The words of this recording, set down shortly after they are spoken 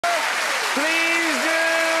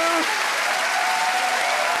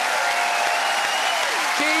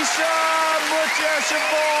Keisha, Butcher,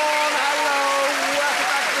 Siobhan, hello, welcome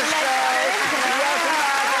back to the show.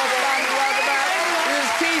 Welcome back. This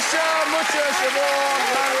is Keisha, Butcher, Siobhan,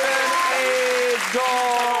 London,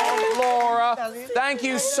 Dawn, Laura. Thank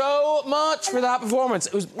you so much for that performance.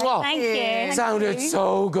 It was, well, Thank you. Sounded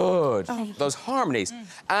so good. Those harmonies.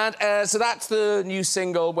 And so that's the new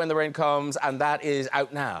single, When the Rain Comes, and that is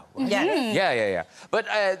out now. Right? Yeah. But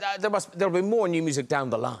there'll be more new music down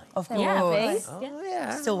the line. Of course. Yeah, Oh,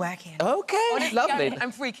 yeah. Still working. Okay, lovely.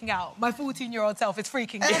 I'm freaking out. My 14-year-old self is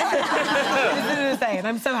freaking out.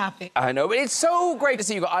 I'm so happy. I know, but it's so great to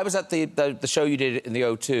see you. I was at the show you did in the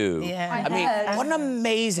O2. Yeah. I mean, what an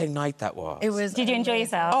amazing night that was. It was. Did you enjoy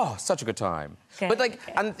yourself? Oh, such a good time. Good, But, like,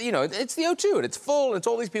 and, you know, it's the O2 and it's full and it's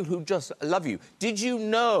all these people who just love you. Did you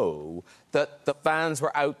know that the fans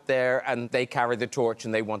were out there and they carried the torch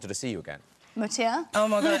and they wanted to see you again? Mutia? Oh,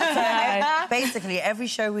 my God. So, basically, every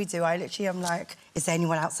show we do, I literally am like, is there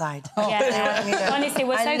anyone outside? Yeah. Honestly,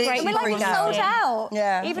 we're so grateful. We're like sold out.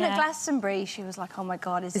 Yeah. Even at Glastonbury, she was like, oh, my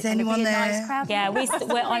God, is it going to anyone be a there? nice crowd? Yeah, we're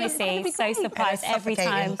honestly so surprised Yeah, every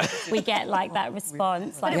time we get, like, that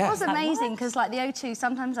response. But Like, it was like, amazing because, like, the O2,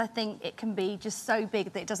 sometimes I think it can be just so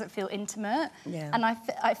big that it doesn't feel intimate. Yeah. And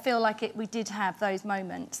I feel like we did have those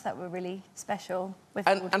moments that were really special. With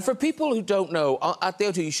the And audience. for people who don't know, at the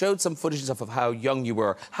O2 you showed some footage and stuff of how young you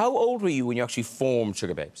were. How old were you when you actually formed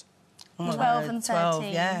Sugababes? 12 and 13. 12,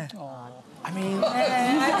 yeah. I mean,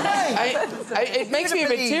 it makes me a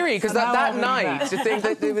bit teary because that night, to think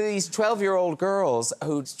that there were these 12-year-old girls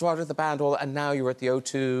who'd started the band and now you're at the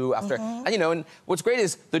O2 after... And, you know, and what's great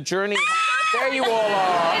is the journey... There you all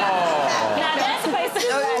are. Oh. now, they're supposed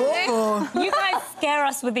to... You guys scare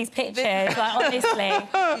us with these pictures, like, honestly.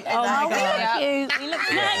 Oh, my God. We look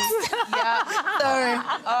Next. Sorry.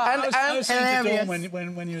 I was saying to Dawn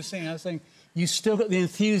when you were singing, I was saying, you still got the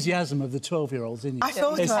enthusiasm of the 12-year-olds in you. I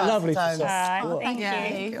felt it's that lovely to sometimes. see. Thank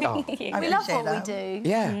you. Oh. Thank you. I We love appreciate what we that. do.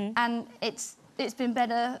 Yeah. And it's been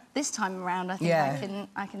better this time around, I think. Yeah.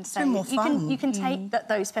 I can say. been more fun. You can take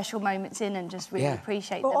those special moments in and just really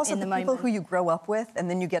appreciate them also in the the people moment. who you grow up with and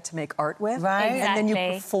then you get to make art with. Right. And then you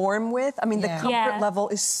Exactly. perform with. I mean, the comfort Yeah. level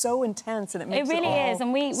is so intense and it It makes really all is,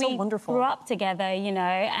 and we wonderful. grew up together, you know,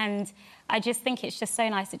 and I just think it's just so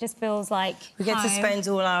nice. It just feels like We get to home. spend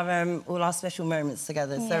all our special moments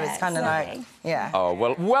together, so Yeah, it's kind of exactly. like, yeah. Oh,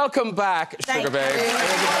 well, welcome back, Thank Sugababes. you. It was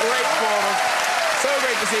a great performance. So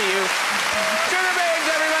great to see you. Sugababes,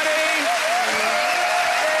 everybody!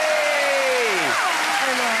 Hey!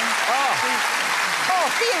 Oh,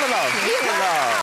 feel the love, feel the love.